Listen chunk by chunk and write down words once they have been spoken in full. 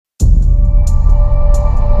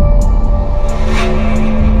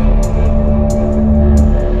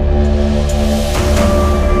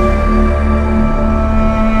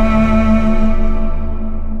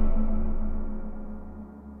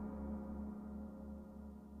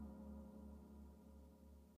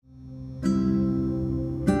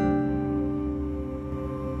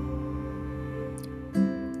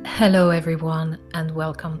Hello, everyone, and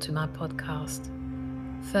welcome to my podcast.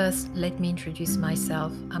 First, let me introduce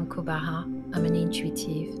myself. I'm Kobaha. I'm an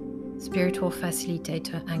intuitive, spiritual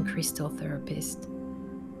facilitator, and crystal therapist.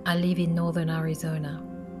 I live in northern Arizona.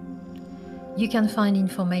 You can find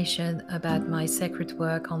information about my sacred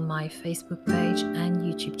work on my Facebook page and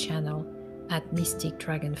YouTube channel at Mystic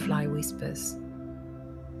Dragonfly Whispers.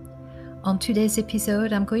 On today's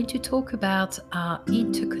episode, I'm going to talk about our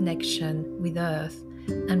interconnection with Earth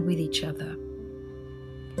and with each other.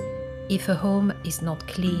 If a home is not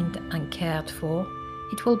cleaned and cared for,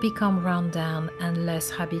 it will become run down and less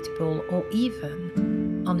habitable or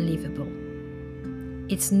even unlivable.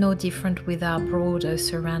 It's no different with our broader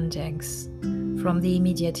surroundings, from the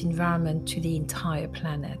immediate environment to the entire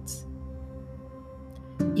planet.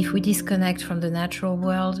 If we disconnect from the natural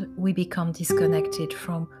world, we become disconnected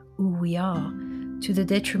from who we are, to the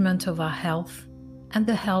detriment of our health and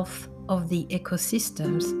the health of the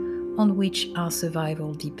ecosystems on which our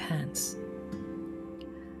survival depends.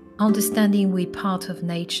 Understanding we're part of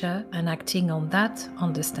nature and acting on that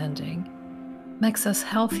understanding makes us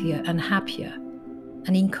healthier and happier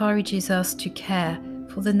and encourages us to care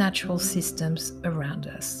for the natural systems around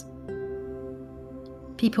us.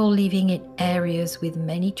 People living in areas with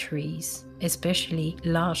many trees, especially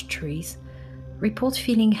large trees, report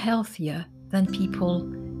feeling healthier than people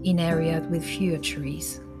in areas with fewer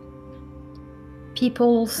trees. People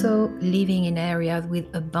also living in areas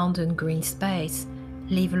with abundant green space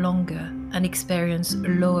live longer and experience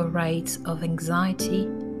lower rates of anxiety,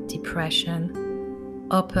 depression,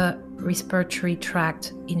 upper respiratory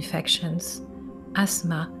tract infections,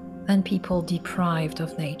 asthma than people deprived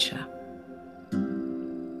of nature.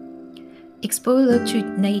 Exposure to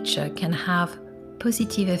nature can have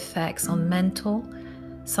positive effects on mental,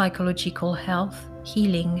 psychological health,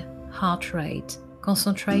 healing, heart rate,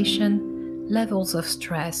 concentration, levels of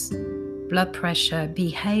stress, blood pressure,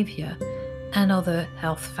 behavior, and other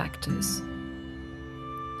health factors.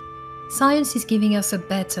 Science is giving us a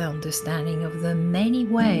better understanding of the many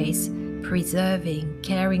ways preserving,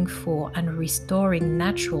 caring for, and restoring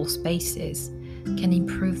natural spaces can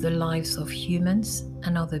improve the lives of humans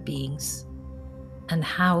and other beings, and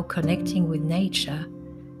how connecting with nature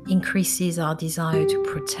increases our desire to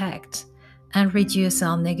protect and reduce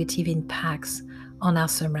our negative impacts on our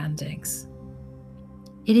surroundings.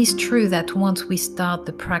 It is true that once we start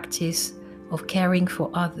the practice of caring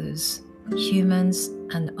for others, humans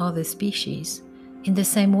and other species, in the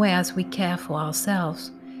same way as we care for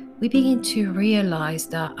ourselves, we begin to realize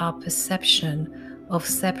that our perception of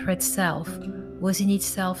separate self was in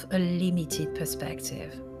itself a limited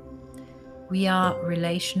perspective. We are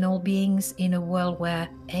relational beings in a world where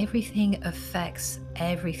everything affects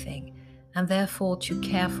everything, and therefore to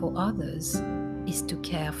care for others is to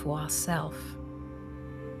care for ourselves.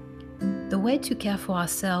 The way to care for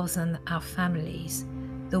ourselves and our families,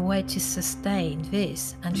 the way to sustain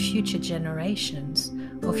this and future generations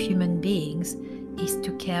of human beings is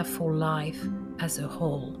to care for life as a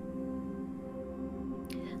whole.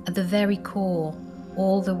 At the very core,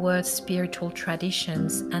 all the world's spiritual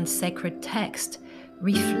traditions and sacred texts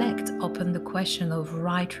reflect upon the question of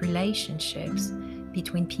right relationships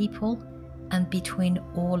between people and between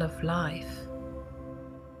all of life.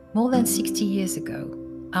 More than 60 years ago,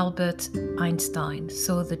 Albert Einstein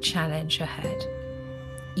saw the challenge ahead.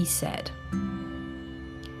 He said,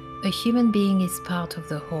 "A human being is part of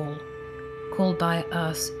the whole, called by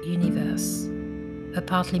us universe, a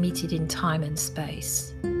part limited in time and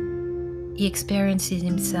space. He experiences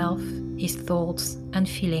himself, his thoughts and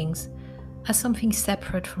feelings as something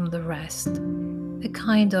separate from the rest, a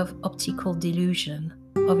kind of optical delusion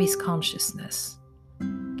of his consciousness.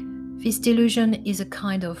 This delusion is a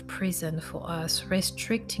kind of prison for us,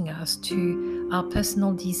 restricting us to our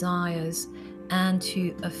personal desires and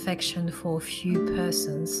to affection for a few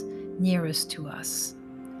persons nearest to us.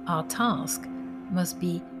 Our task must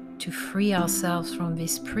be to free ourselves from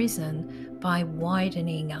this prison by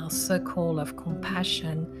widening our circle of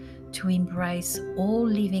compassion to embrace all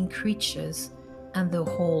living creatures and the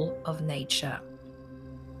whole of nature."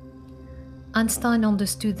 Einstein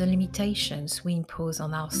understood the limitations we impose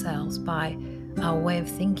on ourselves by our way of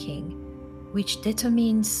thinking, which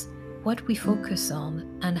determines what we focus on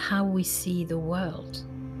and how we see the world.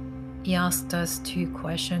 He asked us to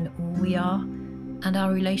question who we are and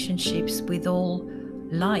our relationships with all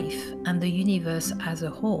life and the universe as a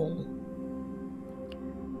whole.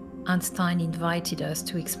 Einstein invited us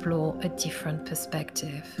to explore a different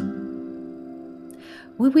perspective.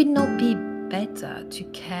 We would not be better to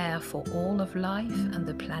care for all of life and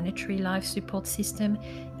the planetary life support system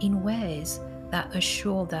in ways that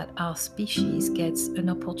assure that our species gets an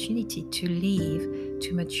opportunity to live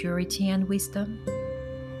to maturity and wisdom?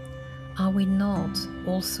 Are we not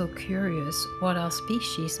also curious what our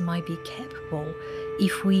species might be capable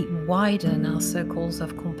if we widen our circles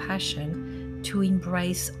of compassion to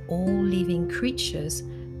embrace all living creatures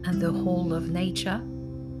and the whole of nature?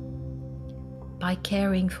 By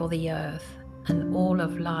caring for the earth and all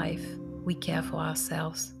of life, we care for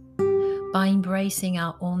ourselves. By embracing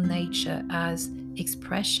our own nature as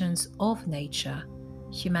expressions of nature,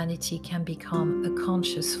 humanity can become a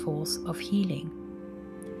conscious force of healing.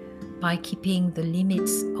 By keeping the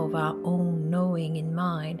limits of our own knowing in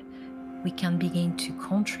mind, we can begin to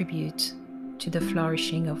contribute to the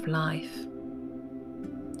flourishing of life.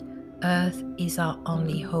 Earth is our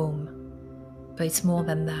only home, but it's more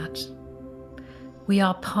than that. We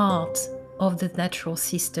are part of the natural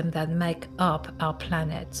system that make up our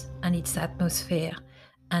planet and its atmosphere,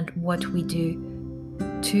 and what we do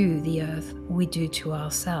to the earth, we do to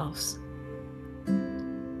ourselves.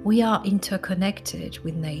 We are interconnected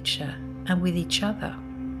with nature and with each other.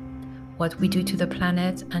 What we do to the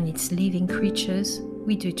planet and its living creatures,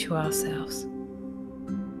 we do to ourselves.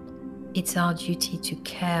 It's our duty to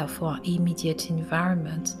care for our immediate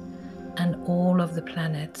environment and all of the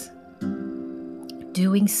planet.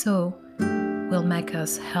 Doing so will make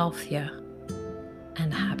us healthier